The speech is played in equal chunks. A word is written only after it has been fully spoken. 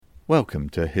Welcome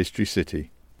to History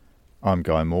City. I'm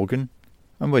Guy Morgan,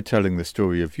 and we're telling the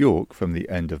story of York from the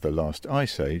end of the last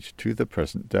ice age to the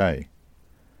present day.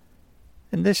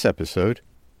 In this episode,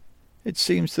 it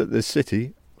seems that the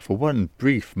city, for one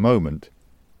brief moment,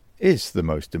 is the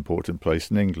most important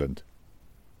place in England.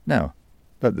 Now,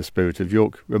 let the spirit of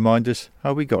York remind us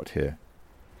how we got here.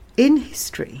 In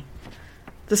history,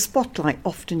 the spotlight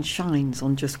often shines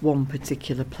on just one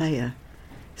particular player,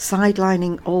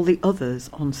 sidelining all the others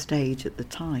on stage at the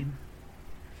time.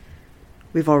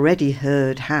 We've already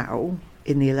heard how,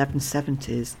 in the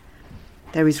 1170s,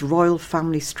 there is royal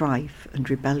family strife and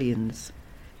rebellions,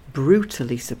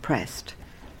 brutally suppressed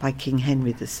by King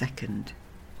Henry II.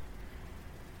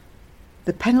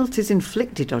 The penalties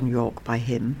inflicted on York by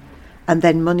him, and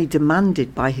then money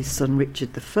demanded by his son Richard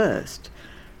I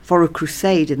for a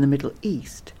crusade in the Middle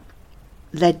East,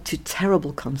 led to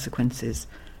terrible consequences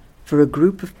for a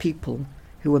group of people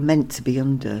who were meant to be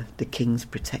under the king's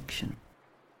protection.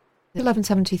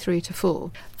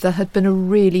 1173-4, there had been a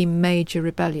really major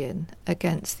rebellion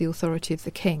against the authority of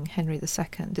the king, Henry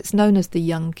II. It's known as the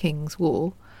Young King's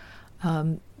War,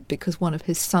 because one of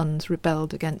his sons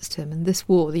rebelled against him. And this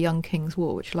war, the Young King's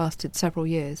War, which lasted several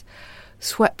years,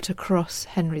 swept across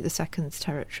Henry II's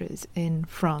territories in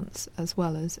France as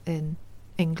well as in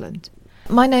England.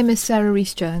 My name is Sarah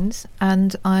Rhys-Jones,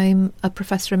 and I'm a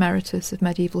Professor Emeritus of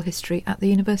Medieval History at the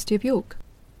University of York.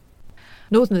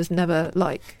 Northerners never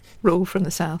like rule from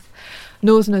the south.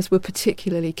 Northerners were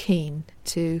particularly keen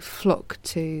to flock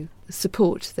to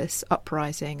support this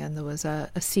uprising, and there was a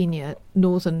senior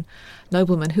northern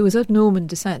nobleman who was of Norman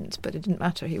descent, but it didn't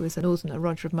matter, he was a northerner.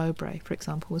 Roger of Mowbray, for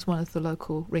example, was one of the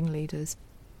local ringleaders.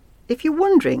 If you're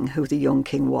wondering who the young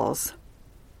king was,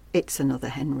 it's another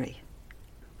Henry.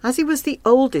 As he was the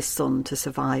oldest son to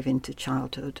survive into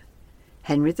childhood,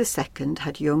 Henry II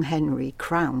had young Henry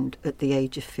crowned at the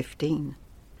age of 15.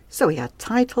 So he had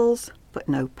titles, but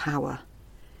no power,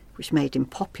 which made him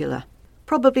popular,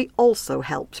 probably also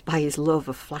helped by his love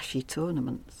of flashy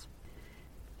tournaments.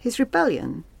 His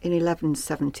rebellion in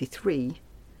 1173,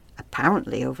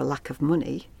 apparently over lack of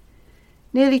money,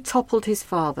 nearly toppled his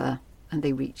father, and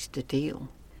they reached a deal.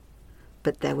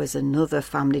 But there was another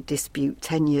family dispute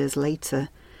 10 years later,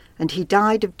 and he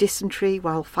died of dysentery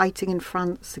while fighting in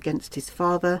France against his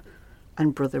father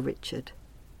and brother Richard,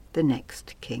 the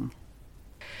next king.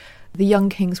 The Young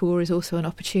King's War is also an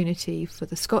opportunity for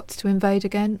the Scots to invade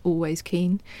again, always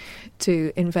keen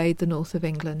to invade the north of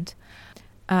England.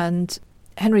 And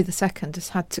Henry II has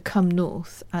had to come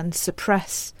north and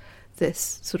suppress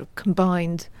this sort of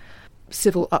combined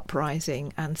civil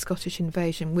uprising and Scottish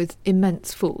invasion with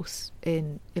immense force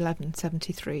in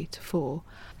 1173-4.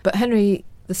 But Henry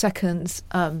II's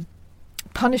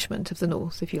punishment of the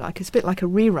north, if you like, is a bit like a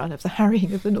rerun of the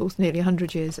harrying of the north nearly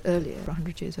 100 years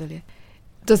earlier,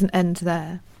 doesn't end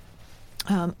there.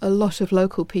 A lot of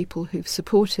local people who've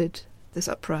supported this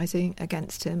uprising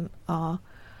against him are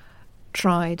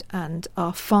tried and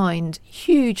are fined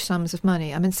huge sums of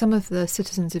money. I mean, some of the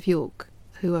citizens of York,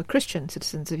 who are Christian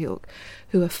citizens of York,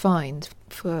 who are fined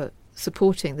for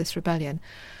supporting this rebellion,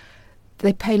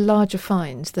 they pay larger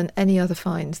fines than any other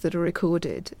fines that are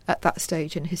recorded at that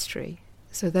stage in history.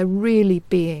 So they're really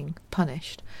being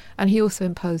punished. And he also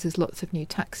imposes lots of new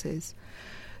taxes.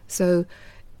 So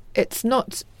it's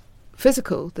not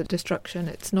physical, the destruction.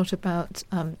 It's not about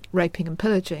raping and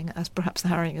pillaging, as perhaps the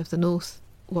harrying of the north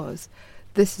was.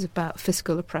 This is about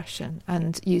fiscal oppression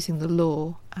and using the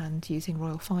law and using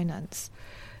royal finance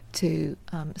to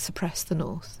suppress the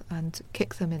north and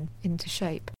kick them into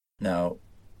shape. Now,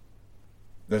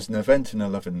 there's an event in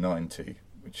 1190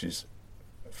 which is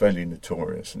fairly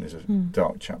notorious and is a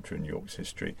dark chapter in York's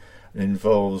history. It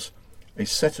involves a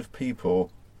set of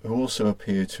people who also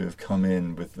appear to have come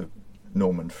in with the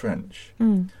Norman French,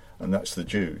 and that's the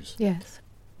Jews. Yes.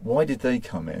 Why did they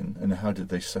come in, and how did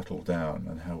they settle down,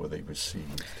 and how were they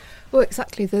received? Well,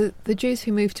 exactly. The Jews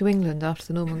who moved to England after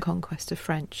the Norman conquest of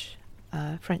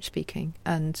French-speaking,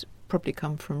 and probably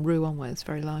come from Rouen onwards,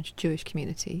 very large Jewish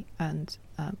community, and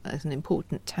as an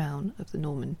important town of the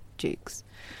Norman dukes.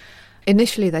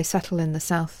 Initially, they settle in the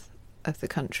south of the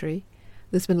country.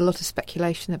 There's been a lot of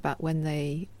speculation about when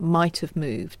they might have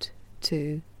moved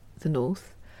to the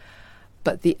north,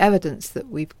 but the evidence that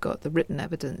we've got, the written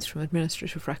evidence from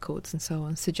administrative records and so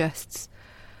on, suggests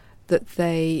that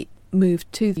they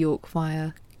moved to York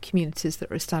via communities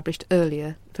that were established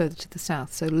earlier, further to the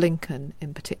south, so Lincoln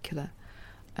in particular.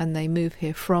 And they move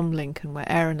here from Lincoln, where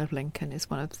Aaron of Lincoln is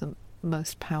one of the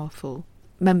most powerful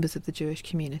members of the Jewish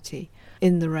community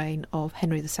in the reign of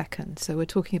Henry II. So we're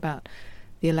talking about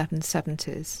the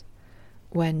 1170s.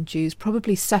 when Jews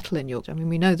probably settle in York. I mean,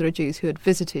 we know there are Jews who had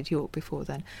visited York before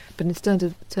then, but in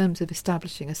terms of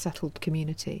establishing a settled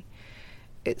community,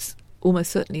 it's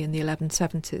almost certainly in the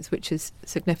 1170s, which is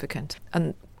significant.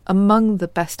 And among the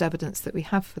best evidence that we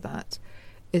have for that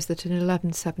is that in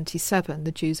 1177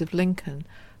 the Jews of Lincoln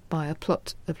buy a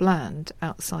plot of land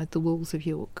outside the walls of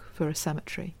York for a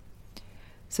cemetery.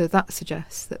 So that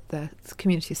suggests that the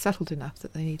community is settled enough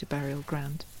that they need a burial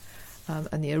ground.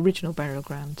 And the original burial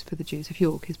ground for the Jews of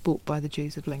York is bought by the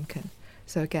Jews of Lincoln.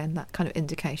 So again, that kind of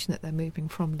indication that they're moving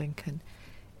from Lincoln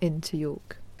into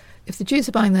York. If the Jews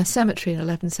are buying their cemetery in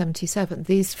 1177,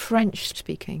 these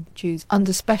French-speaking Jews,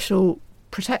 under special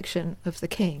protection of the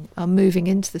king, are moving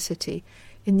into the city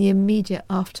in the immediate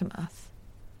aftermath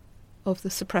of the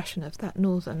suppression of that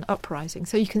northern uprising.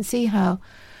 So you can see how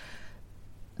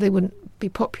they wouldn't be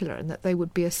popular and that they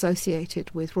would be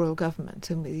associated with royal government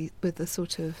and with the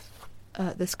sort of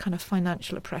this kind of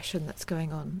financial oppression that's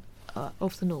going on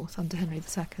of the north under Henry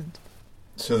II.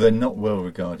 So they're not well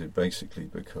regarded basically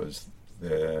because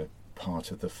they're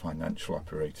part of the financial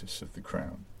apparatus of the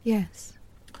crown. Yes.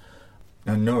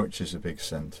 Now Norwich is a big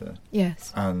centre.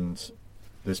 Yes. And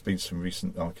there's been some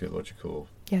recent archaeological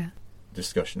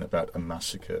discussion about a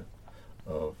massacre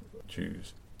of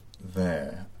Jews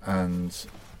there, and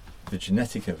the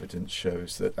genetic evidence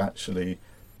shows that actually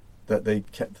that they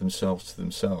kept themselves to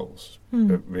themselves,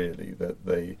 but really that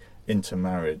they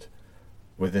intermarried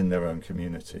within their own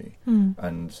community,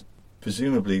 and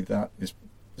presumably that is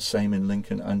the same in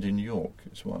Lincoln and in York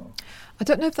as well. I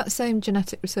don't know if that same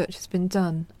genetic research has been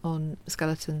done on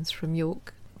skeletons from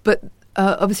York, but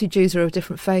obviously Jews are of a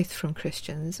different faith from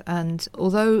Christians, and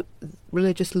although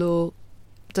religious law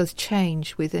does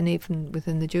change even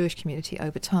within the Jewish community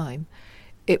over time,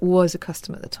 it was a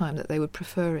custom at the time that they would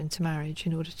prefer intermarriage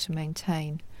in order to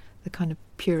maintain the kind of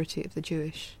purity of the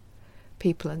Jewish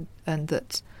people, and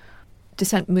that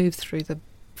descent moved through the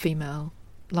female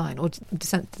line, or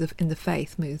descent in the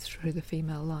faith moved through the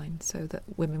female line, so that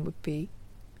women would be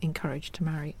encouraged to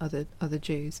marry other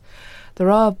Jews. There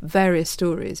are various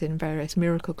stories in various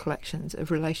miracle collections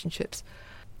of relationships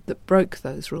that broke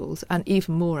those rules, and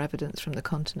even more evidence from the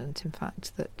continent, in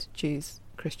fact, that Jews,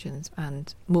 Christians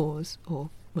and Moors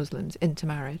or Muslims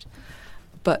intermarried.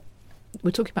 But we're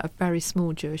talking about a very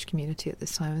small Jewish community at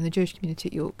this time, and the Jewish community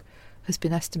at York has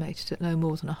been estimated at no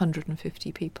more than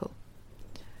 150 people.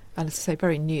 And as I say,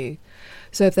 very new.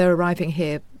 So if they're arriving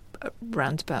here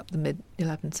around about the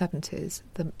mid-1170s,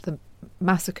 the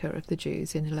massacre of the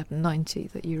Jews in 1190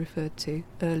 that you referred to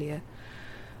earlier,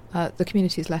 the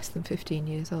community is less than 15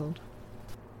 years old.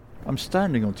 I'm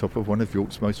standing on top of one of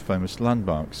York's most famous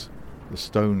landmarks, the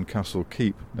stone castle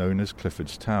keep known as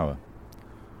Clifford's Tower,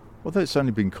 although it's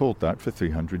only been called that for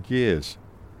 300 years.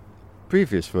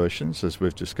 Previous versions, as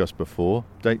we've discussed before,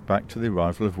 date back to the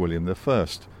arrival of William I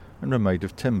and were made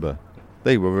of timber.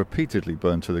 They were repeatedly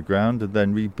burned to the ground and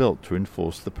then rebuilt to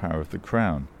enforce the power of the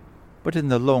crown. But in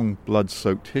the long,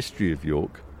 blood-soaked history of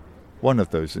York, one of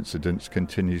those incidents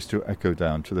continues to echo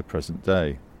down to the present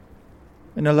day.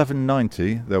 In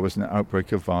 1190, there was an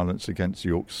outbreak of violence against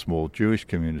York's small Jewish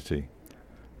community.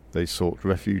 They sought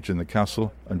refuge in the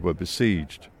castle and were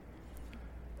besieged.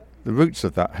 The roots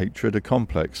of that hatred are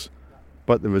complex,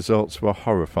 but the results were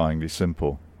horrifyingly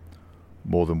simple.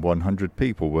 More than 100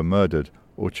 people were murdered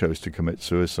or chose to commit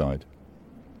suicide.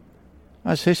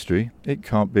 As history, it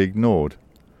can't be ignored,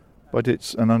 but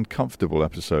it's an uncomfortable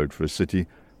episode for a city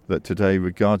that today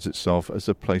regards itself as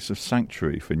a place of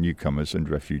sanctuary for newcomers and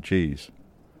refugees.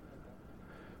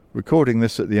 Recording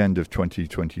this at the end of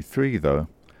 2023, though,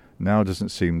 now doesn't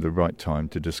seem the right time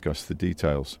to discuss the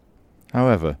details.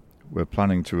 However, we're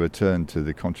planning to return to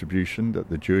the contribution that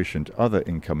the Jewish and other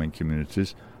incoming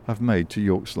communities have made to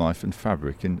York's life and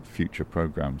fabric in future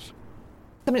programmes.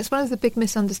 I mean, it's one of the big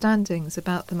misunderstandings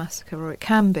about the massacre, or it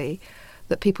can be,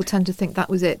 that people tend to think that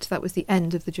was it, that was the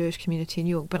end of the Jewish community in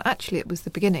York, but actually it was the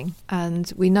beginning.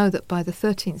 And we know that by the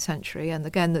 13th century, and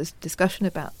again there's discussion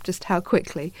about just how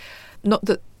quickly, not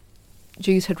that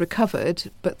Jews had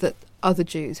recovered, but that other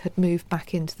Jews had moved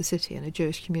back into the city and a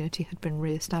Jewish community had been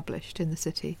re-established in the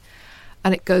city.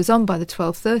 And it goes on by the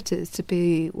 1230s to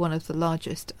be one of the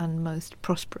largest and most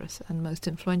prosperous and most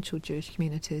influential Jewish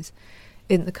communities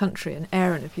in the country. And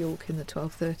Aaron of York in the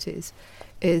 1230s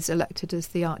is elected as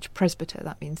the archpresbyter,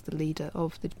 that means the leader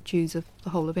of the Jews of the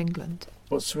whole of England.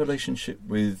 What's the relationship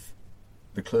with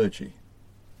the clergy?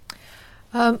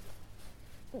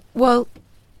 Well,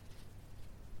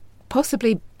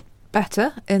 possibly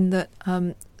better in that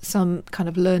some kind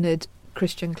of learned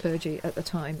Christian clergy at the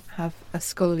time have a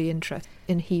scholarly interest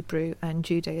in Hebrew and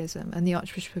Judaism, and the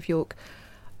Archbishop of York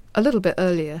a little bit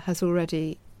earlier has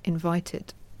already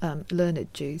invited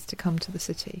learned Jews to come to the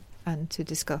city and to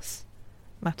discuss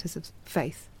matters of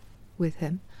faith with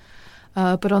him.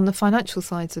 But on the financial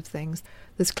sides of things,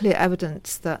 there's clear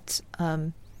evidence that,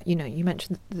 you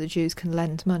mentioned that the Jews can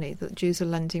lend money, that Jews are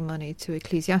lending money to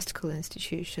ecclesiastical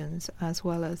institutions as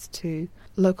well as to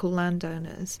local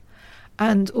landowners,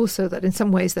 and also that in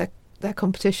some ways they're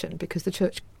competition, because the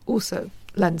church also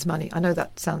lends money. I know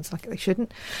that sounds like they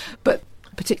shouldn't, but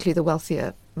particularly the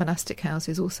wealthier monastic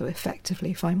houses also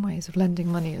effectively find ways of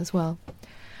lending money as well.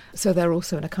 So they're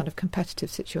also in a kind of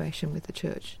competitive situation with the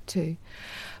church too.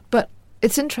 But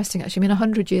it's interesting, actually.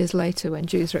 100 years later, when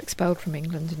Jews are expelled from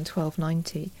England in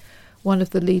 1290, one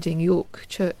of the leading York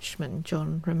churchmen,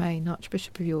 John Romaine,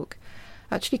 Archbishop of York,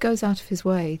 actually goes out of his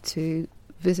way to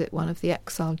visit one of the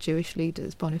exiled Jewish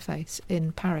leaders, Boniface,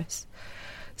 in Paris.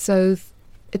 So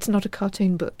it's not a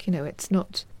cartoon book, it's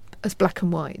not as black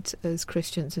and white as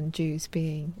Christians and Jews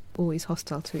being always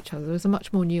hostile to each other. There's a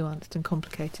much more nuanced and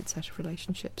complicated set of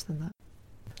relationships than that.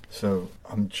 So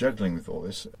I'm juggling with all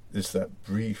this. There's that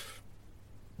brief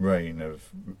reign of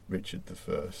Richard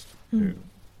I, who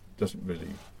doesn't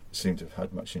really seem to have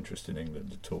had much interest in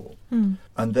England at all. And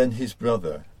then his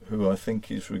brother, who I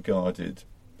think is regarded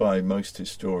by most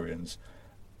historians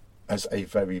as a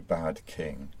very bad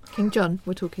king. King John,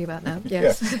 we're talking about now.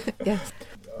 Yes. Yes.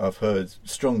 I've heard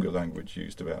stronger language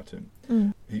used about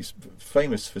him. He's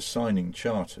famous for signing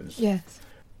charters. Yes.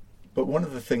 But one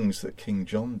of the things that King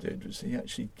John did was he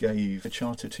actually gave a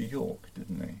charter to York,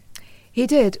 didn't he? He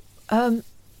did.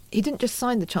 He didn't just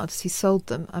sign the charters, he sold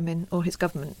them, or his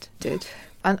government did.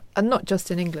 And not just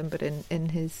in England, but in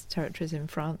his territories in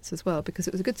France as well, because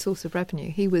it was a good source of revenue.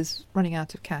 He was running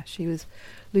out of cash. He was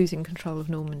losing control of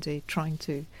Normandy, trying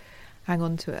to hang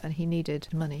on to it, and he needed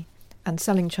money. And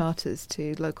selling charters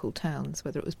to local towns,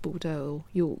 whether it was Bordeaux or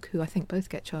York, who I think both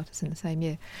get charters in the same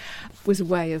year, was a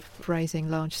way of raising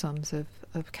large sums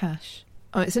of cash.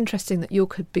 It's interesting that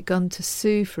York had begun to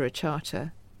sue for a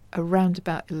charter around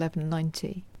about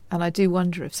 1190. And I do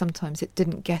wonder if sometimes it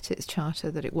didn't get its charter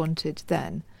that it wanted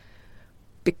then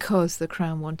because the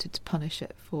Crown wanted to punish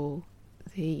it for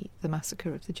the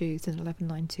massacre of the Jews in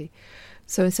 1190.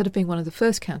 So instead of being one of the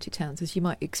first county towns, as you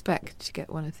might expect to get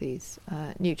one of these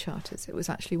new charters, it was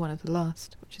actually one of the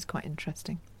last, which is quite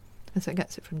interesting. And so it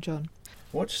gets it from John.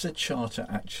 What does a charter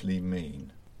actually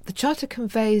mean? The charter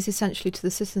conveys essentially to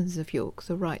the citizens of York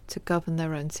the right to govern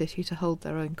their own city, to hold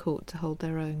their own court, to hold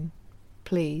their own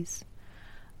pleas.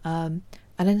 And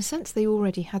in a sense they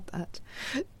already had that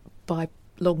by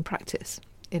long practice,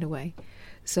 in a way.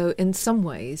 So in some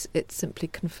ways it's simply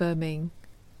confirming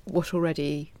what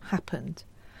already happened,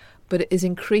 but it is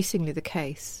increasingly the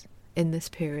case in this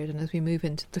period, and as we move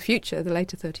into the future, the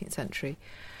later 13th century,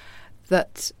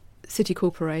 that city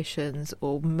corporations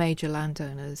or major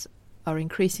landowners are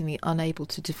increasingly unable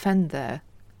to defend their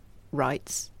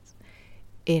rights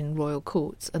in royal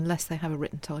courts unless they have a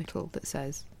written title that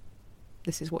says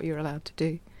this is what you're allowed to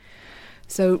do.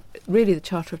 So really the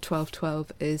Charter of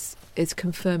 1212 is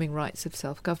confirming rights of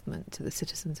self-government to the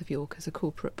citizens of York as a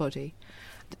corporate body,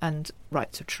 and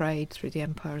rights of trade through the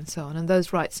empire and so on. And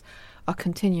those rights are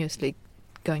continuously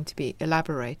going to be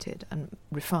elaborated and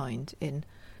refined in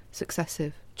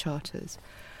successive charters.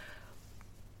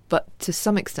 But to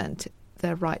some extent,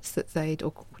 they're rights that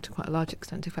or to quite a large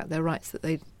extent, in fact, they're rights that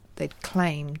they'd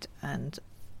claimed and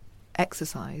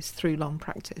exercised through long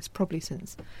practice, probably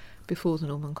since before the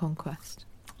Norman conquest.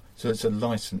 So it's a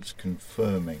licence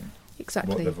confirming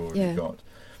exactly what they've already got.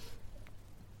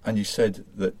 And you said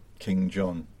that King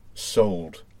John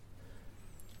sold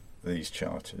these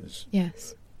charters.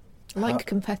 Yes, like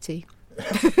confetti.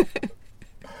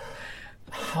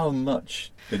 How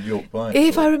much did York buy it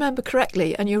If for? I remember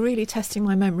correctly, and you're really testing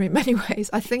my memory in many ways,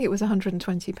 I think it was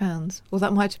 £120. Well,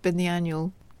 that might have been the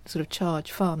annual sort of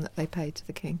charge farm that they paid to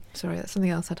the king. Sorry, that's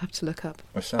something else I'd have to look up.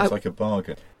 It sounds like a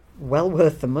bargain. Well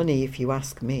worth the money if you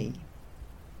ask me.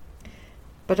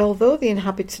 But although the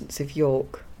inhabitants of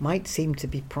York might seem to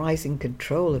be prizing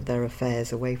control of their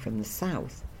affairs away from the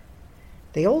south,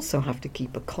 they also have to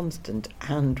keep a constant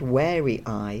and wary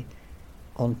eye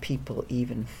on people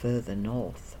even further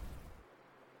north.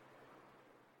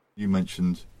 You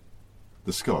mentioned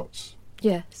the Scots.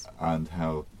 Yes. And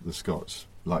how the Scots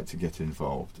like to get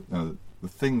involved. Now, the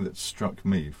thing that struck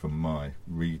me from my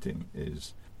reading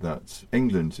is that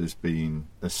England has been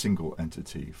a single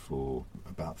entity for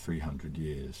about 300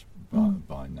 years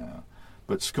by now,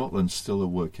 but Scotland's still a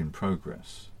work in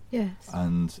progress. Yes.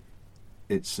 And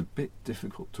it's a bit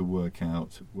difficult to work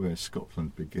out where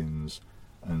Scotland begins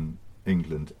and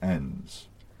England ends.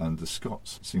 And the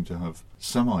Scots seem to have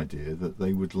some idea that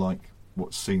they would like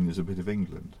what's seen as a bit of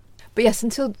England. But yes,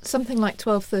 until something like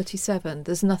 1237,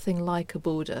 there's nothing like a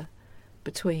border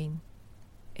between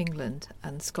England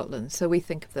and Scotland. So we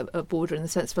think of a border in the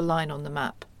sense of a line on the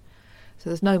map. So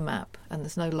there's no map and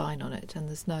there's no line on it and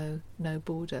there's no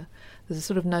border. There's a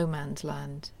sort of no man's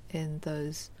land in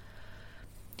the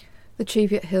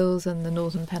Cheviot Hills and the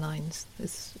Northern Pennines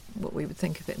is what we would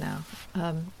think of it now,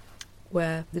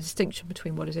 where the distinction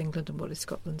between what is England and what is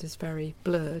Scotland is very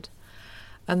blurred.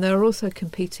 And there are also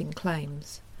competing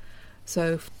claims.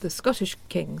 So the Scottish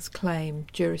kings claim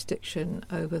jurisdiction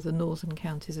over the northern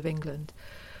counties of England.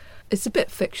 It's a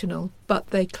bit fictional, but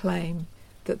they claim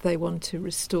that they want to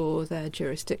restore their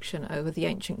jurisdiction over the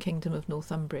ancient kingdom of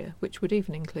Northumbria, which would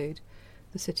even include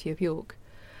the city of York.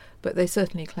 But they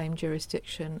certainly claim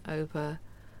jurisdiction over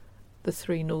the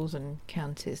three northern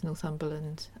counties,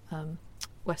 Northumberland,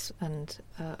 West and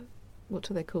what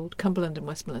are they called? Cumberland and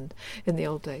Westmoreland in the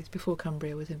old days, before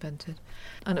Cumbria was invented.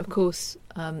 And of course,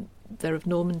 they're of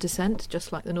Norman descent,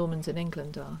 just like the Normans in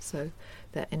England are, so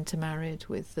they're intermarried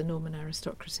with the Norman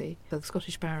aristocracy. So the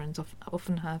Scottish barons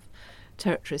often have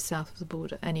territories south of the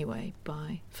border anyway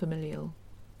by familial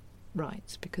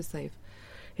rights, because they've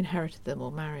inherited them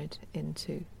or married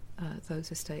into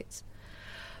those estates.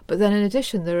 But then in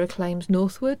addition, there are claims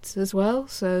northwards as well,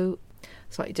 so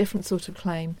slightly different sort of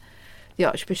claim. The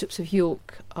Archbishops of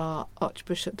York are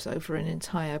archbishops over an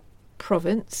entire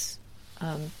province.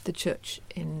 The church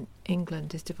in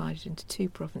England is divided into two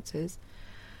provinces,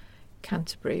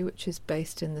 Canterbury, which is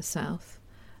based in the south,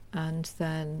 and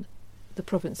then the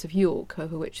province of York,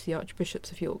 over which the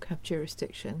Archbishops of York have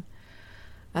jurisdiction.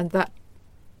 And that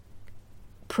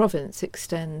province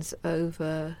extends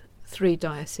over three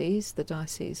dioceses, the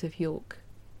Diocese of York,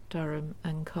 Durham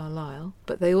and Carlisle,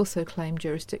 but they also claim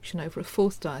jurisdiction over a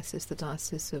fourth diocese, the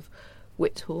Diocese of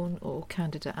Whithorn, or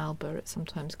Candida Alba it's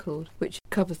sometimes called, which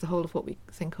covers the whole of what we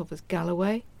think of as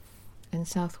Galloway in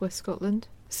southwest Scotland.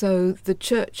 So the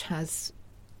church has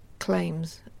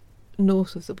claims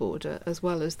north of the border, as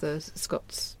well as the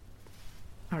Scots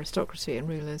aristocracy and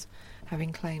rulers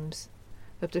having claims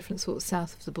of different sorts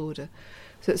south of the border.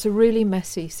 So it's a really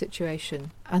messy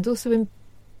situation. And also in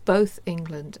both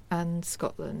England and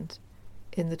Scotland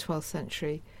in the 12th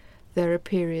century, there are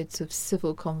periods of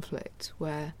civil conflict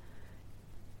where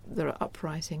there are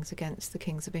uprisings against the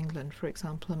kings of England, for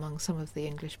example, among some of the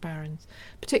English barons,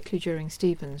 particularly during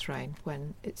Stephen's reign,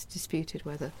 when it's disputed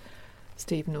whether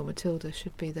Stephen or Matilda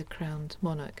should be the crowned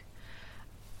monarch.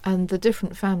 And the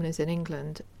different families in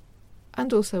England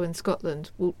and also in Scotland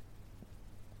will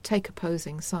take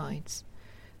opposing sides.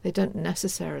 They don't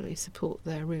necessarily support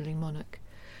their ruling monarch.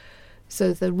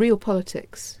 So the real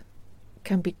politics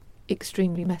can be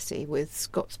extremely messy, with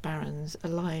Scots barons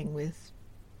allying with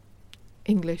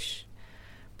English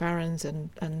barons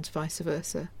and vice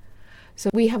versa. So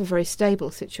we have a very stable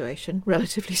situation,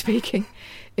 relatively speaking,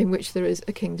 in which there is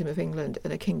a Kingdom of England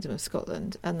and a Kingdom of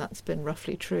Scotland, and that's been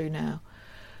roughly true now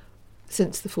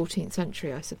since the 14th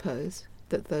century, I suppose,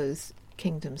 that those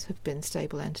kingdoms have been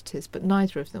stable entities, but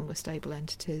neither of them were stable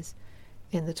entities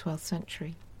in the 12th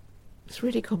century. It's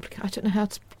really complicated. I don't know how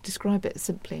to describe it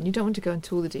simply, and you don't want to go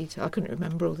into all the detail. I couldn't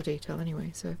remember all the detail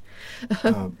anyway, so...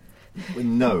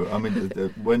 No, I mean,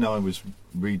 when I was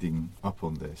reading up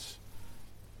on this,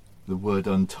 the word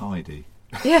untidy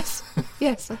yes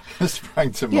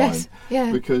sprang to mind,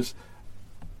 because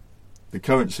the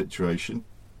current situation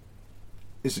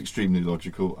is extremely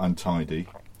logical, untidy,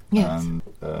 and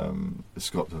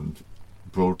Scotland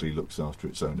broadly looks after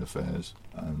its own affairs,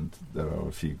 and there are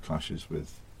a few clashes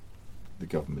with the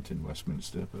government in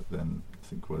Westminster, but then I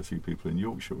think quite a few people in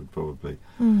Yorkshire would probably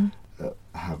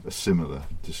have a similar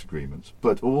disagreement.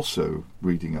 But also,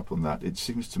 reading up on that, it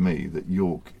seems to me that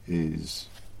York is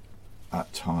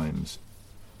at times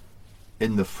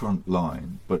in the front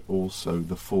line, but also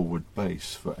the forward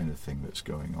base for anything that's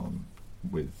going on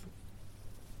with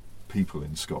people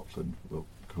in Scotland, we'll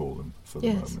call them for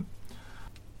the moment.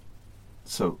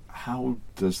 So how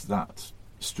does that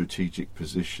strategic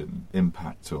position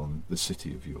impact on the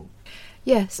city of York?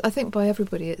 Yes, I think by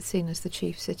everybody it's seen as the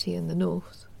chief city in the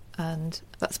north, and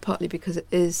that's partly because it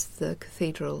is the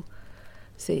cathedral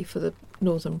see for the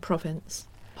northern province,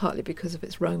 partly because of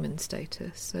its Roman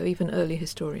status. So even early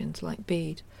historians like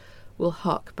Bede will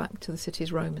hark back to the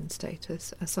city's Roman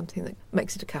status as something that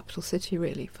makes it a capital city,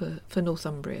 really, for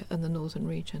Northumbria and the northern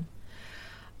region.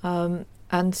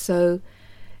 And so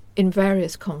in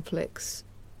various conflicts,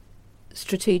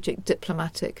 strategic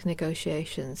diplomatic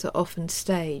negotiations are often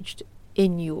staged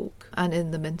in York and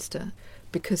in the Minster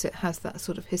because it has that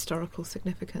sort of historical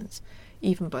significance.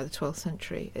 Even by the 12th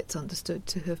century, it's understood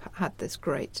to have had this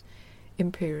great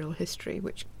imperial history,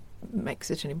 which makes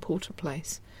it an important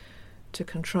place to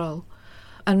control.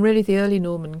 And really the early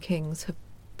Norman kings have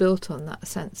built on that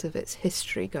sense of its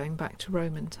history going back to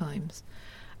Roman times,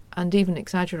 and even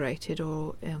exaggerated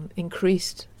or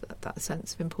increased that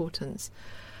sense of importance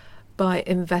by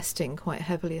investing quite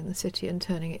heavily in the city and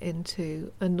turning it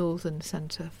into a northern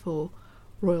centre for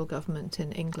royal government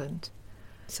in England.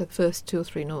 So the first 2 or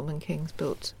 3 Norman kings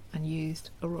built and used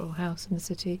a royal house in the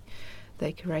city.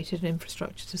 They created an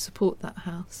infrastructure to support that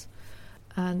house,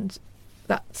 and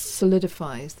that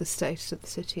solidifies the status of the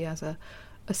city as a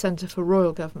centre for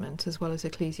royal government as well as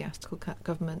ecclesiastical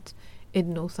government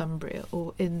in Northumbria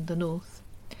or in the north.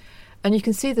 And you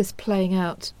can see this playing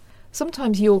out.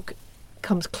 Sometimes York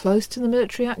comes close to the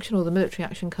military action, or the military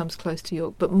action comes close to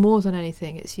York, but more than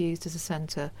anything it's used as a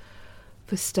centre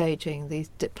for staging these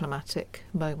diplomatic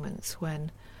moments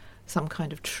when some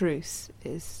kind of truce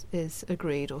is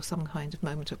agreed or some kind of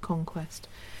moment of conquest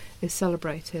is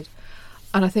celebrated.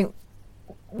 And I think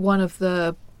one of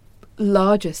the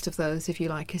largest of those, if you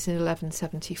like, is in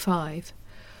 1175,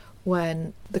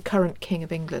 when the current King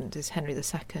of England is Henry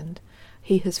II.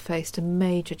 He has faced a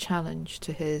major challenge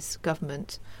to his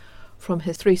government from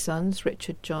his 3 sons,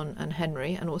 Richard, John and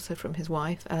Henry, and also from his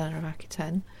wife, Eleanor of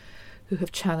Aquitaine, who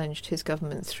have challenged his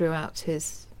government throughout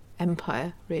his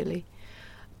empire, really.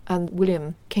 And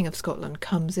William, King of Scotland,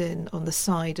 comes in on the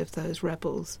side of those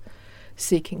rebels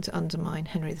seeking to undermine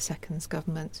Henry II's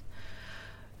government.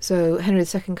 So Henry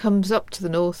II comes up to the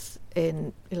north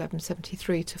in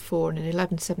 1173-4, and in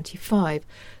 1175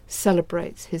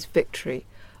 celebrates his victory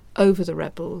over the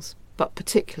rebels, but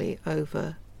particularly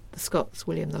over the Scots,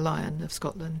 William the Lion of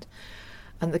Scotland.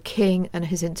 And the king and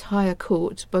his entire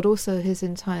court, but also his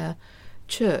entire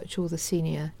church, all the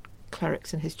senior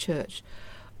clerics in his church,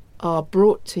 are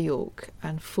brought to York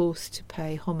and forced to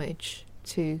pay homage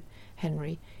to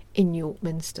Henry in York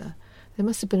Minster. There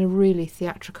must have been a really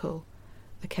theatrical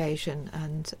occasion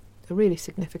and a really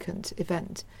significant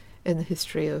event in the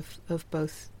history of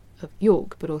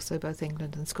York, but also both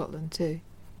England and Scotland too.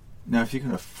 Now, if you're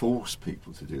going to force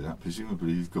people to do that,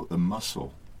 presumably you've got the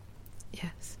muscle.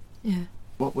 Yes, yeah.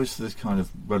 What was the kind of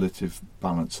relative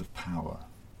balance of power?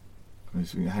 I mean,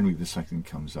 so Henry II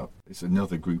comes up. It's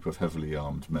another group of heavily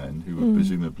armed men who were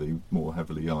presumably more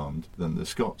heavily armed than the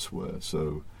Scots were.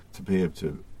 So to be able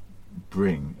to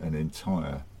bring an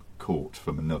entire court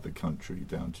from another country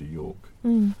down to York,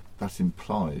 that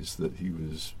implies that he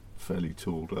was fairly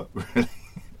tooled up, really.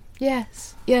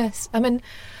 Yes. I mean,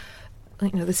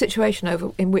 the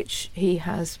situation in which he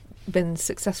has been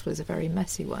successful is a very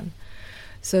messy one.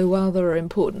 So while there are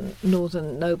important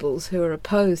northern nobles who are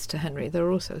opposed to Henry, there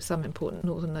are also some important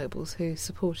northern nobles who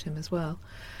support him as well.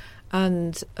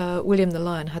 And William the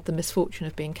Lion had the misfortune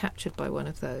of being captured by one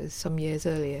of those some years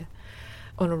earlier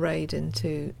on a raid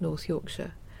into North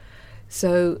Yorkshire.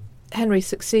 So Henry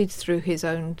succeeds through his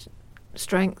own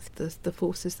strength, the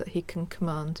forces that he can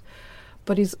command,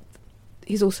 but he's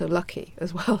also lucky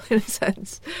as well, in a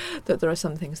sense, that there are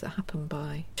some things that happen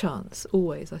by chance,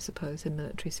 always, I suppose, in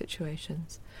military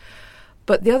situations.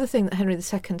 But the other thing that Henry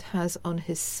II has on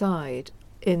his side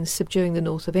in subduing the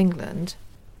north of England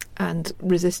and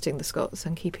resisting the Scots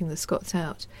and keeping the Scots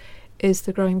out is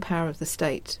the growing power of the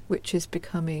state, which is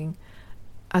becoming,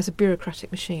 as a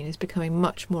bureaucratic machine, is becoming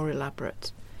much more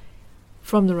elaborate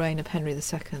from the reign of Henry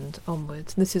II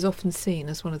onwards. And this is often seen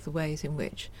as one of the ways in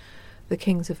which the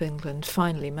kings of England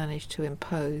finally managed to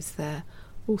impose their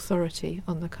authority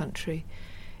on the country,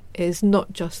 is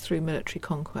not just through military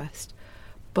conquest,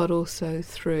 but also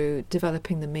through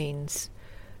developing the means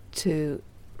to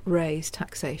raise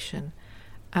taxation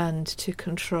and to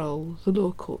control the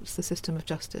law courts, the system of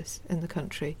justice in the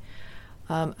country.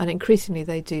 And increasingly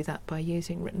they do that by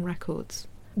using written records,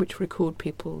 which record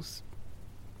people's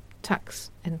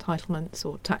tax entitlements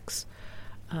or tax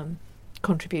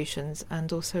contributions,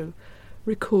 and also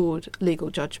record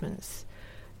legal judgments.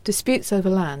 Disputes over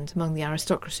land among the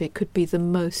aristocracy could be the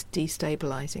most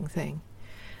destabilising thing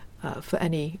for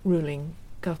any ruling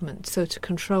government. So to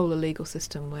control a legal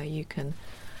system where you can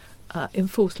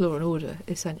enforce law and order,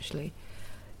 essentially,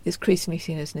 is increasingly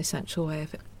seen as an essential way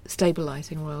of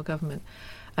stabilising royal government.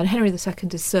 And Henry II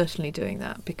is certainly doing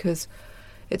that, because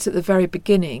it's at the very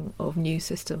beginning of new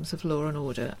systems of law and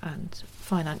order and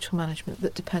financial management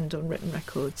that depend on written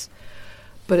records.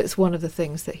 But it's one of the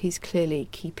things that he's clearly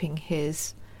keeping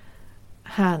his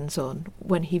hands on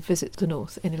when he visits the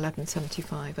north in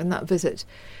 1175. And that visit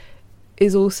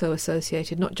is also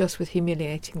associated not just with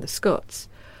humiliating the Scots,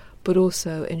 but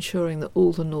also ensuring that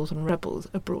all the northern rebels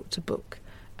are brought to book.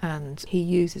 And he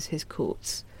uses his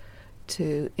courts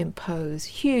to impose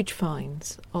huge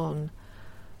fines on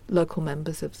local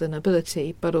members of the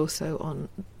nobility, but also on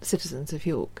citizens of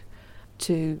York.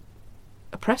 to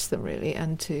oppress them, really,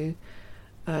 and to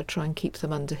try and keep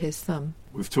them under his thumb.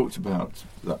 We've talked about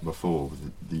that before,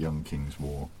 with the Young King's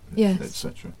War, Yes.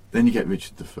 etc. Then you get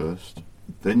Richard I.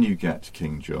 Then you get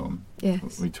King John.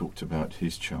 Yes. We talked about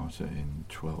his charter in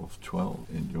 1212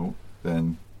 in York.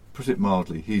 Then, put it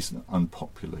mildly, he's an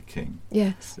unpopular king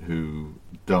Yes. who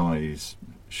dies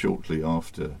shortly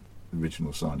after the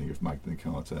original signing of Magna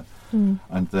Carta.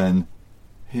 And then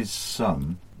his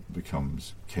son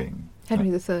becomes king. Henry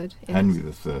III. Yes. Henry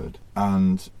III.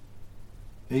 And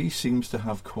he seems to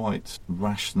have quite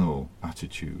rational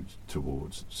attitude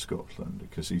towards Scotland,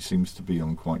 because he seems to be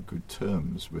on quite good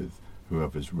terms with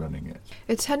whoever's running it.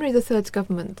 It's Henry III's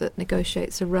government that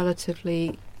negotiates a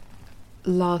relatively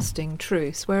lasting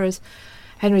truce, whereas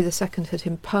Henry II had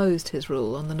imposed his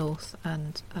rule on the north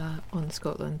and on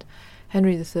Scotland.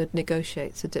 Henry III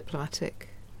negotiates a diplomatic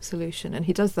solution, and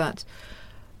he does that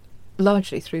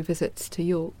largely through visits to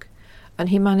York. And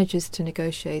he manages to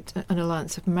negotiate an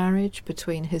alliance of marriage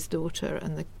between his daughter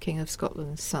and the King of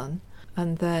Scotland's son.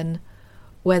 And then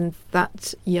when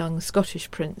that young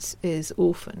Scottish prince is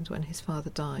orphaned, when his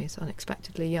father dies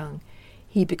unexpectedly young,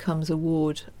 he becomes a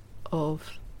ward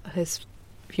of his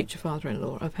future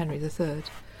father-in-law, of Henry III.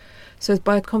 So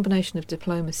by a combination of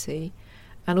diplomacy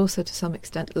and also to some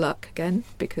extent luck again,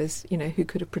 because, who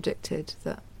could have predicted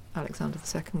that Alexander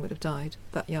II would have died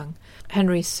that young,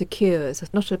 Henry secures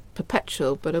not a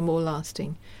perpetual but a more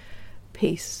lasting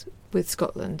peace with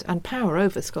Scotland and power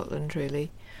over Scotland,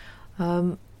 really.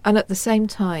 And at the same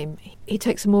time, he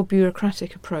takes a more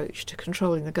bureaucratic approach to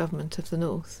controlling the government of the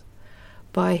north.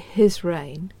 By his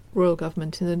reign, royal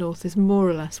government in the north is more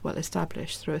or less well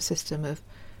established through a system of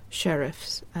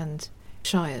sheriffs and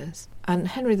shires. And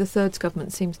Henry III's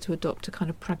government seems to adopt a kind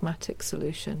of pragmatic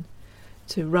solution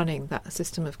to running that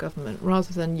system of government.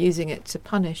 Rather than using it to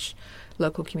punish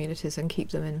local communities and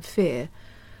keep them in fear,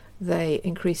 they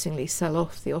increasingly sell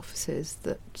off the offices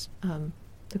that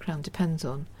the Crown depends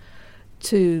on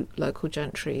to local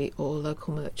gentry or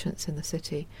local merchants in the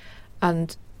city,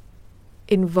 and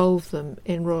involve them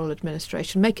in royal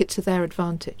administration, make it to their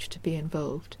advantage to be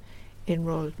involved in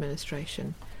royal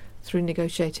administration through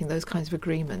negotiating those kinds of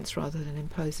agreements rather than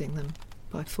imposing them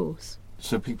by force.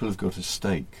 So people have got a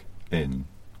stake in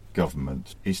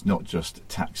government. It's not just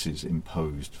taxes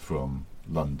imposed from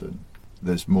London.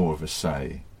 There's more of a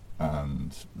say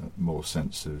and more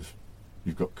sense of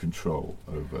you've got control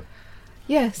over.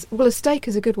 Yes, well, a stake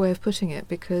is a good way of putting it,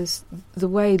 because the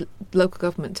way local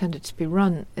government tended to be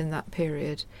run in that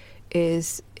period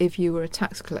is if you were a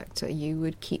tax collector, you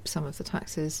would keep some of the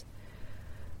taxes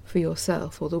for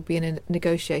yourself, or there'll be a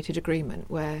negotiated agreement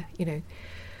where,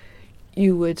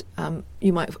 you would,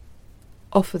 you might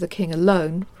offer the king a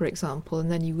loan, for example,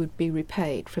 and then you would be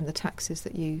repaid from the taxes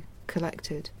that you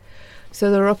collected.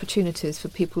 So there are opportunities for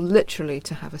people literally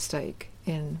to have a stake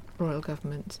in royal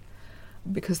government,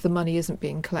 because the money isn't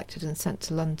being collected and sent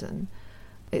to London,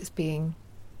 it's being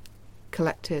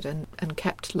collected and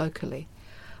kept locally.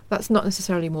 That's not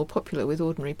necessarily more popular with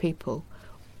ordinary people,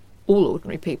 all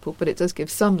ordinary people, but it does give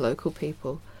some local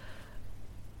people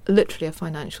literally a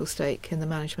financial stake in the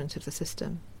management of the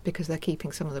system, because they're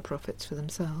keeping some of the profits for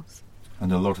themselves.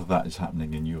 And a lot of that is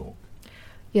happening in York.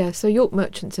 Yeah, so York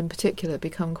merchants in particular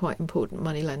become quite important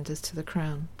moneylenders to the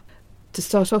Crown. To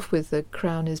start off with, the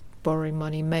Crown is borrowing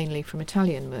money mainly from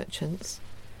Italian merchants,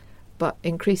 but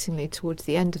increasingly towards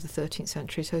the end of the 13th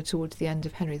century, so towards the end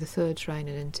of Henry III's reign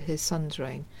and into his son's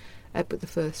reign, Edward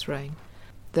I's reign,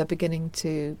 they're beginning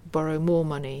to borrow more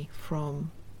money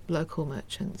from local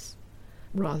merchants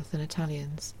rather than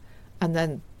Italians. And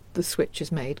then the switch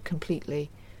is made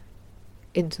completely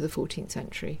into the 14th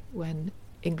century, when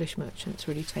English merchants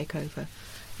really take over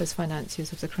as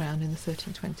financiers of the Crown in the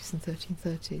 1320s and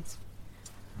 1330s.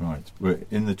 Right, we're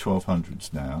in the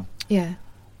 1200s now. Yeah.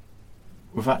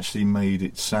 We've actually made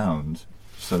it sound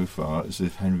so far as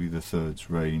if Henry III's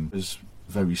reign is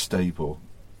very stable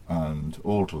and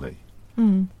orderly.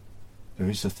 Mm. There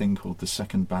is a thing called the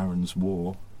Second Barons'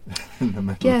 War in the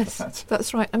middle Yes, of that.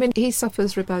 that's right. I mean, he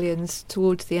suffers rebellions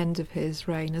towards the end of his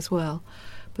reign as well,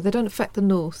 but they don't affect the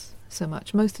north so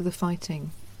much. Most of the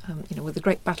fighting, with the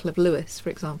Great Battle of Lewes, for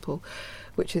example,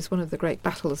 which is one of the great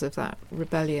battles of that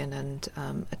rebellion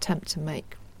and attempt to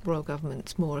make royal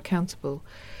governments more accountable,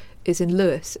 is in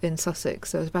Lewes in Sussex,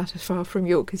 so it's about as far from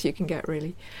York as you can get,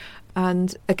 really.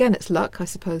 And again, it's luck, I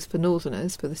suppose, for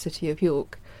northerners, for the city of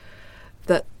York,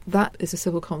 that is a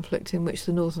civil conflict in which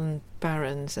the northern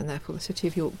barons and therefore the city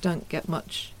of York don't get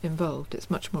much involved. It's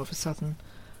much more of a southern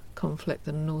conflict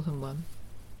than a northern one.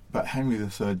 But Henry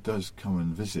III does come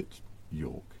and visit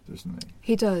York, doesn't he?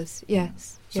 He does,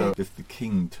 yes. So yeah. if the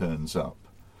king turns up,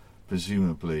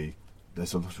 presumably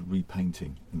there's a lot of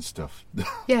repainting and stuff.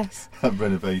 Yes. And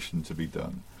renovation to be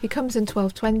done. He comes in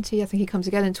 1220, I think he comes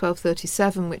again in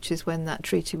 1237, which is when that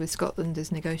treaty with Scotland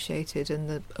is negotiated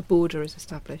and a border is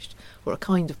established, or a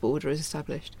kind of border is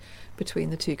established between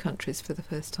the two countries for the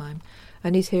first time.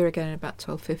 And he's here again in about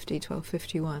 1250,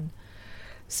 1251.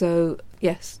 So,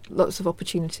 yes, lots of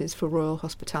opportunities for royal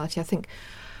hospitality. I think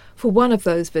for one of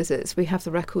those visits we have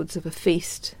the records of a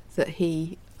feast that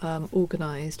he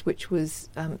organised, which was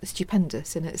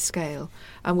stupendous in its scale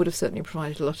and would have certainly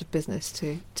provided a lot of business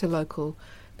to local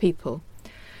people.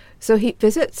 So he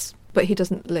visits, but he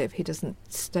doesn't live, he doesn't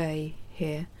stay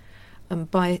here.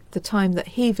 And by the time that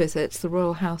he visits, the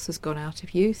royal house has gone out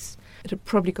of use. It had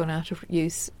probably gone out of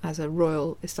use as a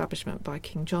royal establishment by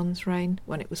King John's reign,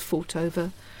 when it was fought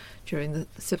over during the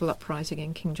civil uprising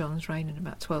in King John's reign in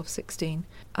about 1216,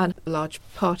 and a large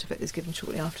part of it is given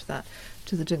shortly after that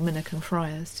to the Dominican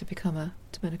friars to become a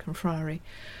Dominican friary.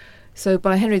 So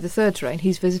by Henry III's reign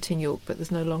he's visiting York, but there's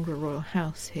no longer a royal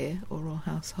house here or royal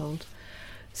household,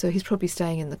 so he's probably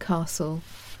staying in the castle.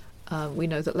 We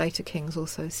know that later kings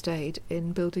also stayed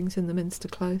in buildings in the Minster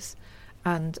Close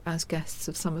and as guests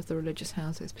of some of the religious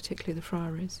houses, particularly the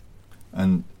friaries.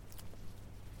 And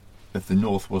if the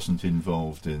North wasn't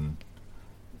involved in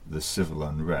the civil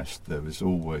unrest, there was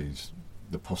always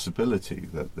the possibility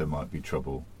that there might be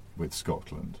trouble with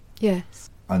Scotland. Yes.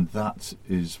 And that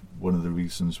is one of the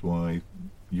reasons why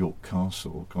York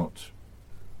Castle got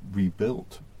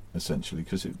rebuilt, essentially,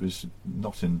 because it was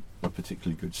not in a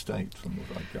particularly good state, from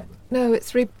what I gather. No,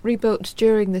 it's rebuilt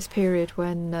during this period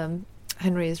when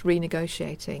Henry is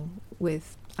renegotiating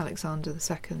with Alexander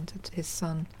II, his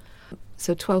son.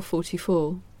 So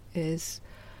 1244 is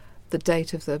the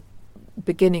date of the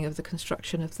beginning of the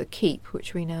construction of the keep,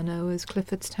 which we now know as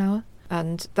Clifford's Tower,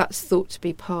 and that's thought to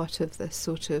be part of this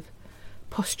sort of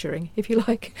posturing, if you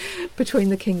like, between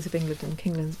the kings of England and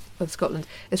kings of Scotland.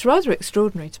 It's rather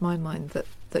extraordinary to my mind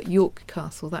that York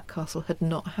Castle, that castle, had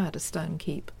not had a stone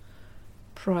keep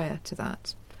prior to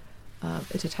that.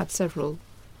 It had had several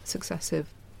successive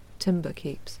timber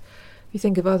keeps. If you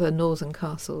think of other northern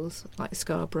castles like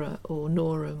Scarborough or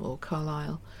Norham or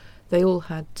Carlisle, they all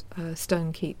had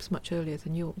stone keeps much earlier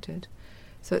than York did.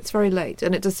 So it's very late,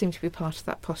 and it does seem to be part of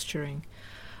that posturing.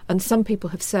 And some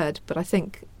people have said, but I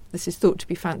think this is thought to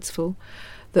be fanciful,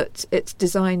 that it's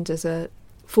designed as a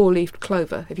four-leaved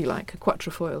clover, if you like, a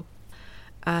quatrefoil.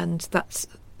 And that's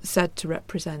said to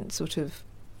represent sort of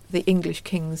the English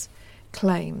king's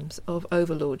claims of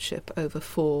overlordship over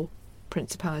four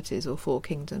principalities or four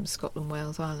kingdoms, Scotland,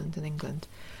 Wales, Ireland and England.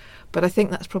 But I think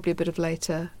that's probably a bit of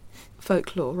later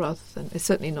folklore rather than, it's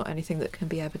certainly not anything that can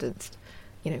be evidenced,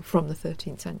 from the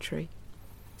 13th century.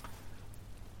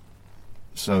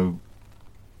 So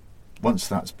once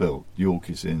that's built, York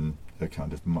is in a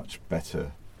kind of much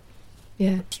better,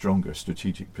 stronger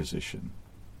strategic position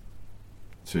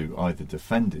to either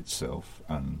defend itself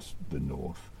and the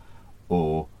north,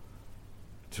 or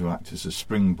to act as a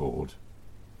springboard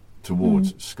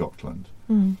towards Scotland.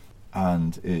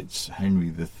 And it's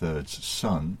Henry III's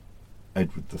son,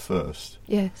 Edward I,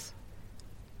 yes,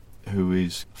 who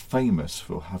is famous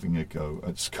for having a go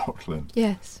at Scotland.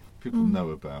 Yes. People know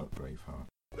about Braveheart.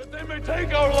 That they may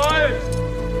take our lives,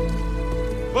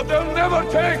 but they'll never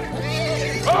take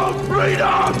our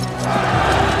freedom!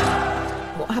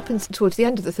 What happens towards the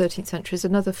end of the 13th century is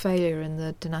another failure in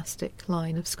the dynastic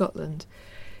line of Scotland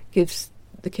gives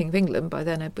the King of England, by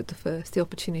then Edward I, the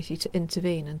opportunity to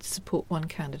intervene and to support one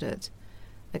candidate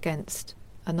against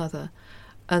another.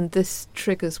 And this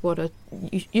triggers what are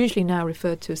usually now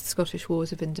referred to as the Scottish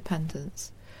Wars of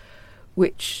Independence,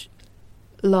 which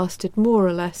lasted more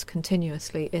or less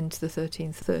continuously into the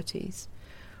 1330s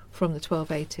from the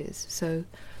 1280s. So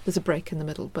there's a break in the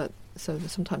middle, but so they're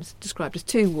sometimes described as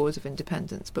two wars of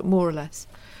independence, but more or less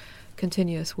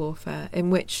continuous warfare in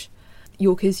which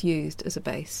York is used as a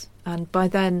base. And by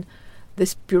then,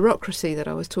 this bureaucracy that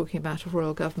I was talking about of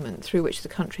royal government, through which the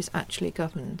country's actually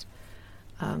governed,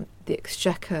 the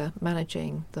Exchequer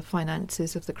managing the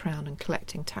finances of the Crown and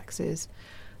collecting taxes,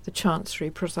 the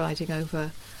Chancery presiding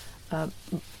over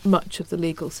much of the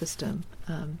legal system,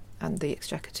 and the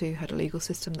Exchequer too had a legal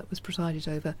system that was presided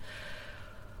over.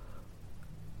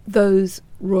 Those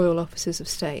royal officers of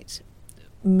state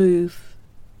move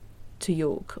to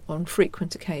York on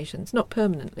frequent occasions, not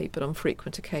permanently, but on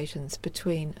frequent occasions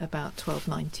between about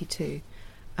 1292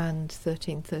 and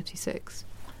 1336.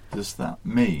 Does that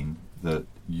mean that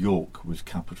York was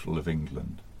capital of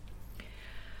England?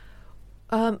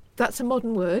 That's a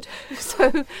modern word,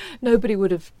 so nobody would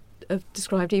have have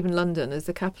described even London as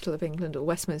the capital of England, or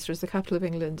Westminster as the capital of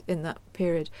England in that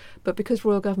period. But because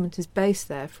royal government is based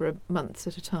there for months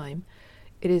at a time,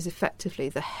 it is effectively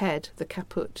the head, the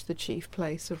caput, the chief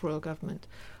place of royal government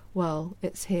while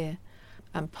it's here.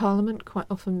 And Parliament quite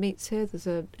often meets here. There's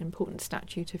an important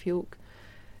Statute of York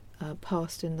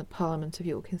passed in the Parliament of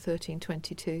York in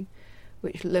 1322,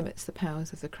 which limits the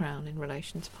powers of the Crown in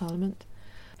relation to Parliament.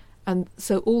 And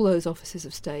so all those offices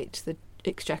of state, the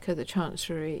Exchequer, the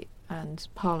Chancery and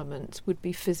Parliament, would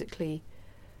be physically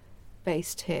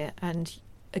based here. And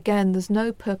again, there's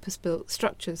no purpose-built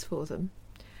structures for them.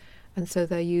 And so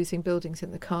they're using buildings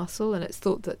in the castle, and it's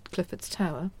thought that Clifford's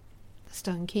Tower, the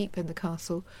stone keep in the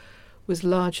castle, was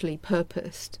largely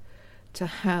purposed to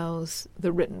house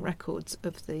the written records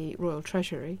of the Royal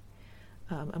Treasury,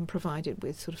 and provided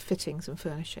with sort of fittings and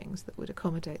furnishings that would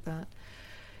accommodate that.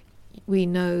 We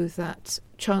know that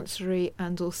Chancery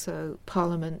and also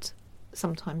Parliament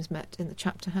sometimes met in the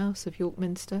Chapter House of York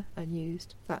Minster and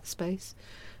used that space.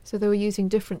 So they were using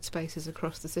different spaces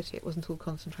across the city. It wasn't all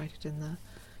concentrated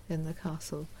in the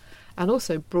castle, and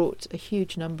also brought a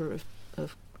huge number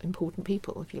of important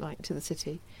people, if you like, to the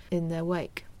city in their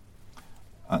wake.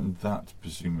 And that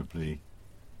presumably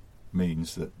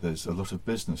means that there's a lot of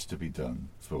business to be done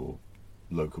for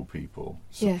local people,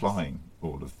 supplying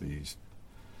all of these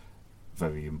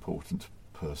very important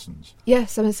persons.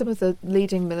 Yes, I mean, some of the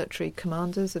leading military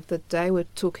commanders of the day, we're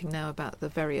talking now about the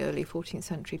very early 14th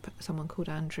century, someone called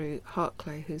Andrew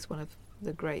Harclay, who's one of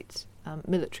the great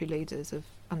military leaders of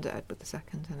under Edward II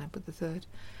and Edward III.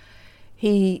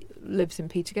 He lives in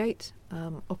Petergate,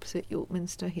 opposite York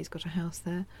Minster. He's got a house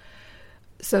there.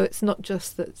 So it's not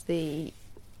just that the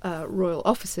royal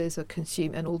offices are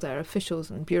consuming, and all their officials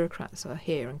and bureaucrats are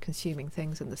here and consuming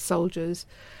things, and the soldiers,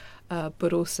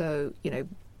 but also,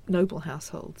 noble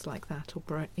households like that,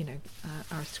 or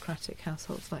aristocratic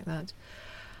households like that.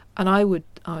 And I would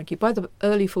argue by the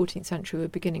early 14th century we're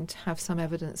beginning to have some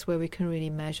evidence where we can really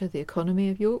measure the economy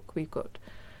of York. We've got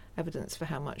evidence for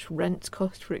how much rent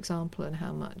cost, for example, and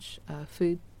how much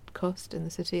food cost in the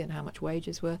city, and how much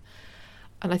wages were.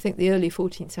 And I think the early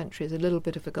 14th century is a little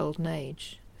bit of a golden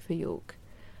age for York,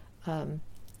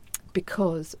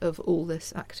 because of all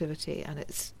this activity, and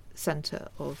its centre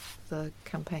of the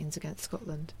campaigns against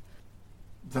Scotland.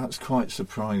 That's quite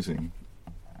surprising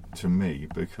to me,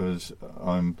 because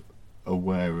I'm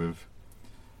aware of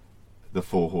the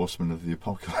Four Horsemen of the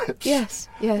Apocalypse. Yes.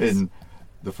 In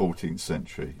the 14th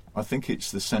century. I think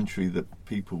it's the century that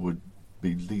people would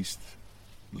be least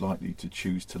likely to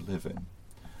choose to live in.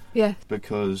 Yeah.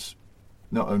 Because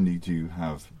not only do you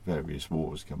have various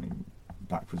wars coming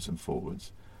backwards and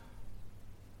forwards,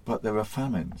 but there are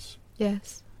famines.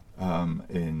 Yes.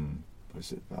 In,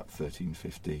 was it about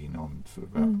 1315 on for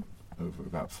about over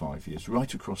about 5 years,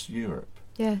 right across Europe.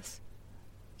 Yes.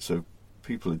 So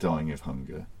people are dying of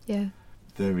hunger. Yeah.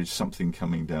 There is something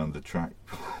coming down the track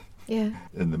Yeah.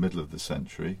 in the middle of the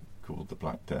century called the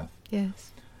Black Death.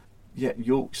 Yes. Yet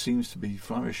York seems to be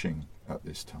flourishing at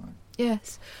this time.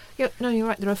 Yes. No, you're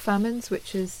right. There are famines,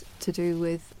 which is to do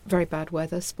with very bad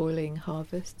weather, spoiling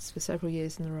harvests for several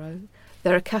years in a row.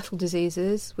 There are cattle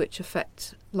diseases which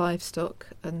affect livestock,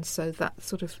 and so that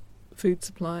sort of food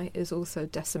supply is also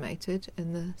decimated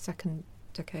in the second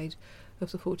decade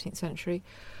of the 14th century.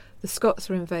 The Scots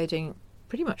are invading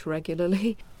pretty much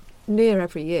regularly, near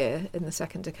every year in the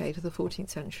second decade of the 14th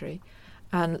century,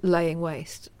 and laying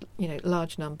waste,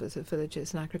 large numbers of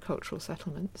villages and agricultural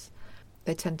settlements.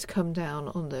 They tend to come down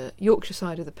on the Yorkshire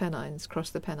side of the Pennines,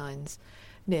 cross the Pennines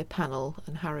near Pannell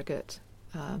and Harrogate,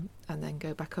 and then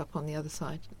go back up on the other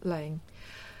side, laying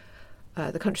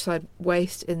the countryside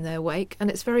waste in their wake. And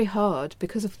it's very hard,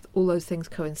 because of all those things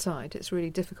coincide, it's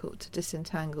really difficult to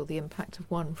disentangle the impact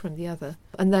of one from the other.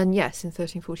 And then, yes, in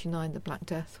 1349 the Black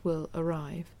Death will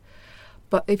arrive.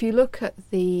 But if you look at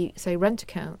the, say, rent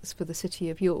accounts for the city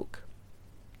of York,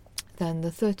 then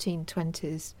the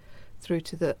 1320s through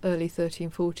to the early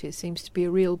 1340s seems to be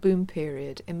a real boom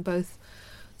period in both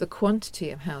the quantity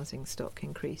of housing stock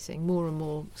increasing, more and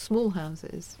more small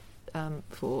houses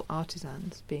for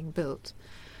artisans being built,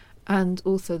 and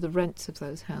also the rents of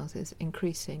those houses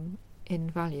increasing in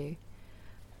value.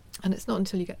 And it's not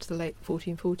until you get to the late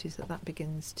 1440s that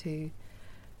begins to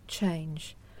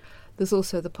change. There's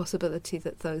also the possibility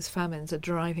that those famines are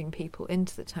driving people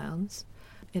into the towns.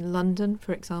 In London,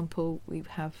 for example, we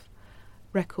have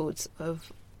records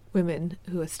of women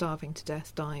who are starving to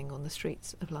death, dying on the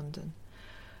streets of London.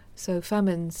 So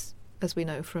famines, as we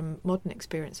know from modern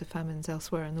experience of famines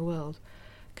elsewhere in the world,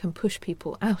 can push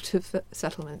people out of the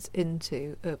settlements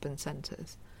into urban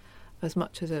centres, as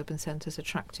much as urban centres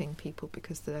attracting people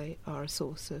because they are a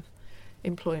source of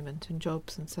employment and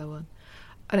jobs and so on.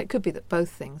 And it could be that both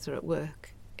things are at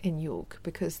work in York,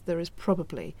 because there is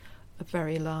probably a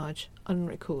very large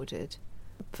unrecorded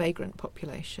vagrant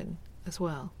population as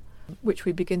well, which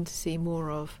we begin to see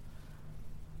more of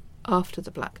after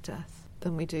the Black Death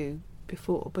than we do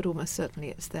before, but almost certainly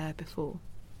it's there before.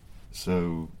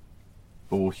 So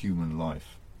all human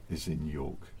life is in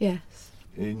York. Yes.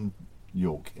 In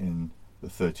York in the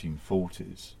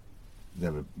 1340s,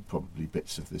 there were probably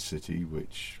bits of the city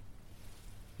which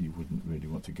you wouldn't really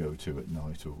want to go to at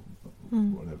night or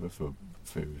whatever, for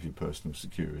fear of your personal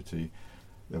security.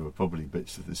 There were probably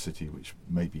bits of the city which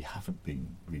maybe haven't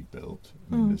been rebuilt.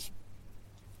 I mean, there's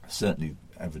certainly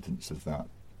evidence of that,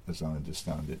 as I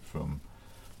understand it, from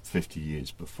 50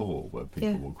 years before, where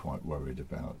people were quite worried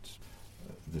about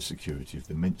the security of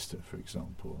the Minster, for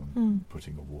example, and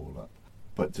putting a wall up.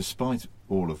 But despite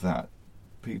all of that,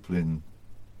 people in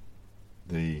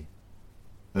the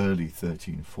early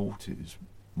 1340s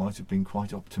might have been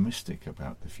quite optimistic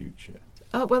about the future.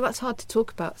 Well, that's hard to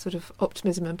talk about, sort of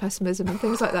optimism and pessimism and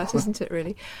things like that, isn't it,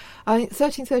 really?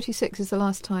 1336 is the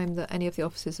last time that any of the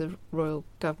offices of royal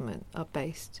government are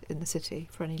based in the city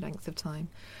for any length of time.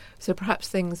 So perhaps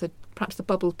the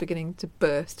bubble's beginning to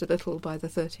burst a little by the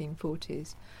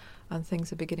 1340s, and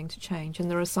things are beginning to change.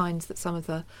 And there are signs that some of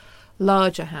the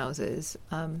larger houses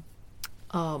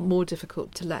are more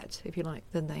difficult to let, if you like,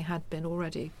 than they had been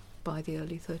already by the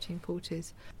early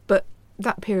 1340s. But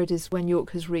that period is when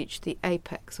York has reached the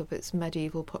apex of its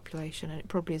medieval population, and it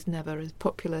probably is never as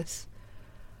populous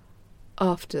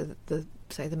after the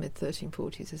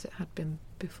mid-1340s as it had been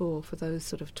before, for those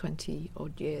sort of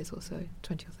 20-odd years or so,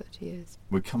 20 or 30 years.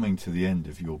 We're coming to the end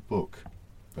of your book,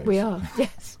 basically. We are,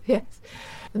 yes.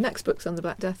 The next book's on the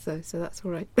Black Death, though, so that's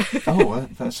all right. Oh,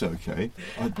 that's okay.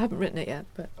 I haven't written it yet,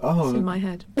 but it's in my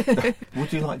head.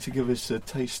 Would you like to give us a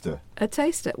taster? A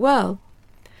taster? Well,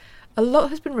 a lot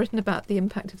has been written about the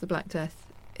impact of the Black Death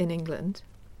in England,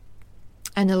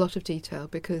 and a lot of detail,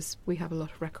 because we have a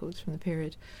lot of records from the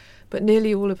period. But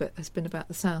nearly all of it has been about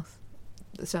the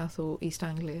South or East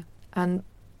Anglia. And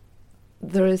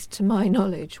there is, to my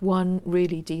knowledge, one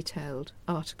really detailed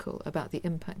article about the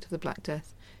impact of the Black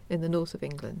Death in the north of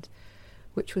England,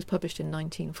 which was published in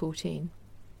 1914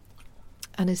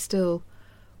 and is still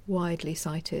widely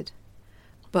cited,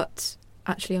 but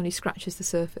actually only scratches the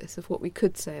surface of what we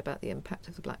could say about the impact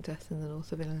of the Black Death in the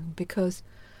north of England, because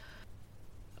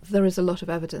there is a lot of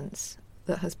evidence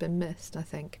that has been missed, I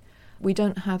think. We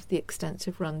don't have the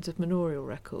extensive runs of manorial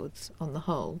records, on the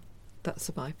whole, that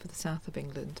survive for the south of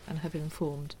England and have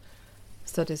informed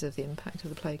studies of the impact of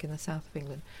the plague in the south of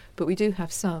England. But we do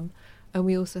have some, and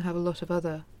we also have a lot of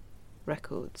other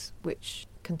records which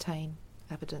contain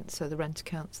evidence. So the rent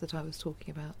accounts that I was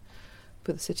talking about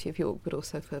for the city of York, but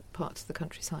also for parts of the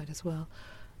countryside as well,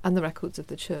 and the records of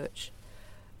the church,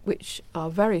 which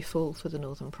are very full for the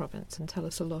northern province and tell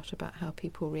us a lot about how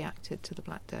people reacted to the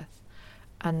Black Death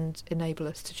and enable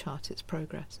us to chart its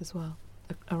progress as well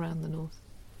around the north.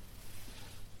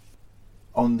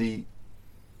 On the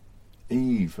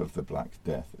eve of the Black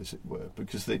Death, as it were,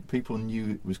 because people knew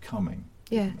it was coming.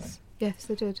 Yes,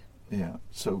 they did. Yeah,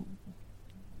 so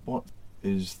what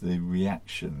is the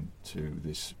reaction to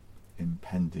this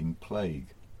impending plague?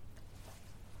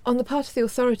 On the part of the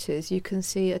authorities, you can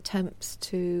see attempts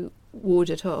to ward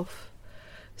it off.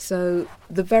 So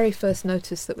the very first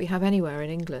notice that we have anywhere in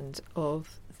England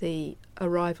of the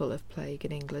arrival of plague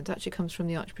in England actually comes from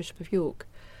the Archbishop of York,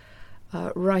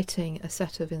 writing a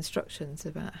set of instructions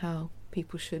about how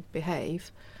people should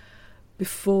behave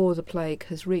before the plague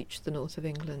has reached the north of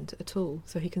England at all,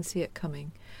 so he can see it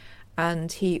coming.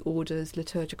 And he orders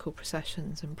liturgical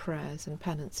processions and prayers and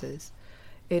penances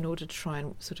in order to try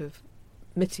and sort of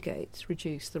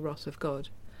reduce the wrath of God.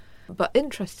 But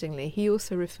interestingly, he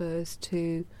also refers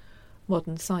to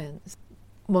modern science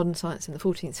in the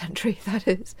 14th century, that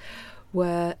is,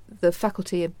 where the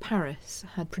faculty in Paris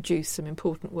had produced some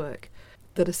important work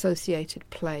that associated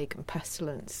plague and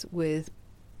pestilence with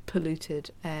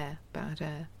polluted air, bad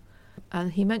air.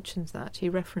 And he mentions that, he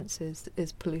references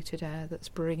is polluted air that's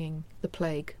bringing the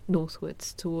plague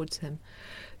northwards towards him.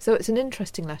 So it's an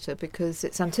interesting letter because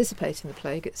it's anticipating the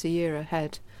plague. It's a year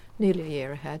ahead, nearly a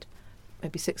year ahead,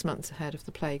 maybe 6 months ahead of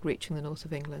the plague reaching the north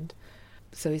of England.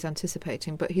 So he's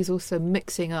anticipating, but he's also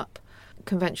mixing up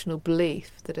conventional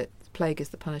belief that plague is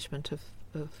the punishment of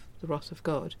the wrath of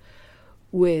God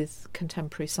with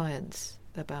contemporary science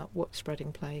about what's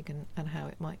spreading plague and how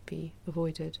it might be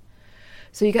avoided.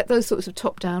 So you get those sorts of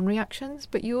top-down reactions,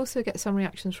 but you also get some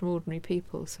reactions from ordinary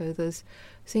people. So there's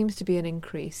seems to be an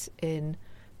increase in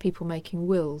people making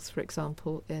wills, for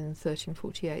example, in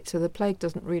 1348. So the plague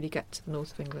doesn't really get to the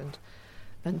north of England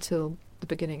until the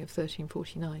beginning of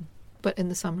 1349. But in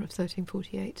the summer of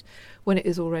 1348, when it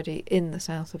is already in the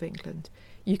south of England,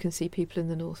 you can see people in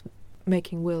the north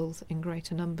making wills in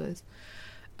greater numbers.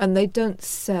 And they don't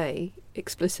say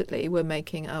explicitly, we're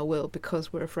making our will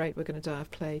because we're afraid we're going to die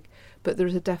of plague, but there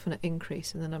is a definite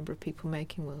increase in the number of people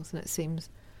making wills, and it seems,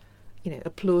 a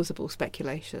plausible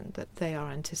speculation that they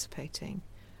are anticipating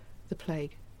the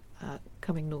plague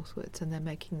coming northwards, and they're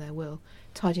making their will,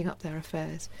 tidying up their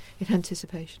affairs in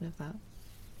anticipation of that.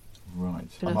 Right.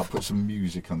 I might put some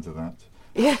music under that.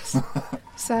 Yes.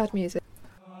 Sad music.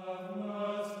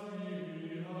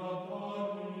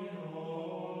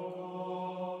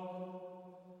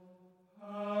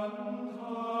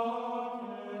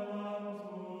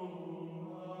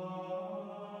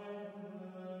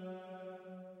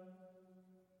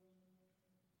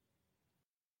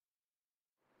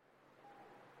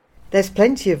 There's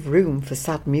plenty of room for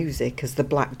sad music as the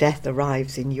Black Death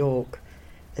arrives in York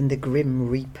and the Grim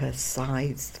Reaper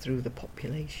scythes through the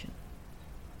population.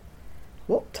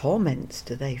 What torments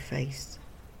do they face?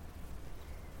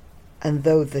 And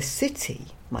though the city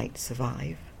might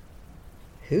survive,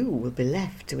 who will be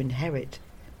left to inherit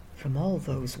from all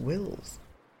those wills?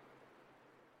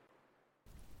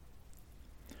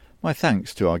 My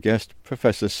thanks to our guest,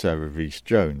 Professor Sarah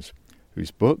Rhys-Jones,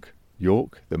 whose book,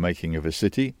 York, The Making of a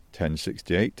City,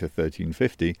 1068 to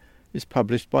 1350, is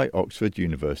published by Oxford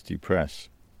University Press.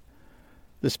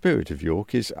 The spirit of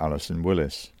York is Alison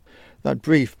Willis. That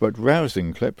brief but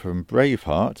rousing clip from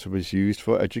Braveheart was used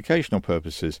for educational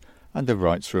purposes, and the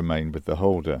rights remain with the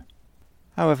holder.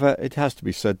 However, it has to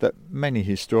be said that many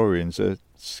historians are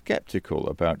sceptical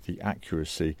about the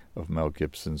accuracy of Mel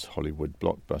Gibson's Hollywood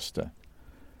blockbuster.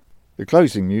 The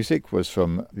closing music was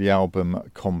from the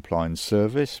album Compline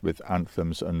Service with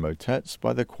Anthems and Motets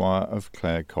by the choir of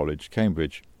Clare College,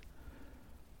 Cambridge.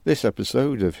 This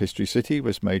episode of History City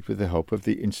was made with the help of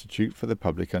the Institute for the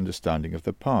Public Understanding of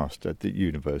the Past at the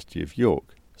University of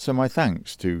York, so my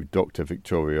thanks to Dr.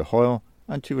 Victoria Hoyle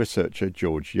and to researcher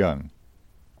George Young.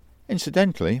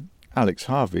 Incidentally, Alex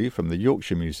Harvey from the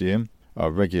Yorkshire Museum,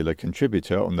 our regular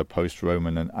contributor on the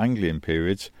post-Roman and Anglian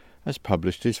periods, has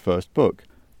published his first book,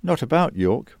 not about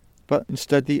York, but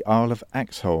instead the Isle of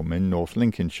Axholme in North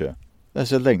Lincolnshire.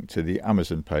 There's a link to the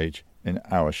Amazon page in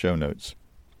our show notes.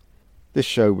 This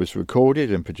show was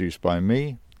recorded and produced by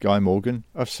me, Guy Morgan,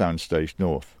 of Soundstage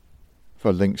North.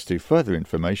 For links to further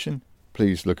information,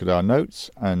 please look at our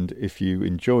notes, and if you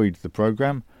enjoyed the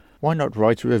programme, why not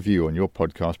write a review on your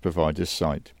podcast provider's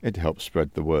site? It helps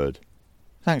spread the word.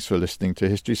 Thanks for listening to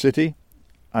History City,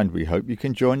 and we hope you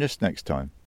can join us next time.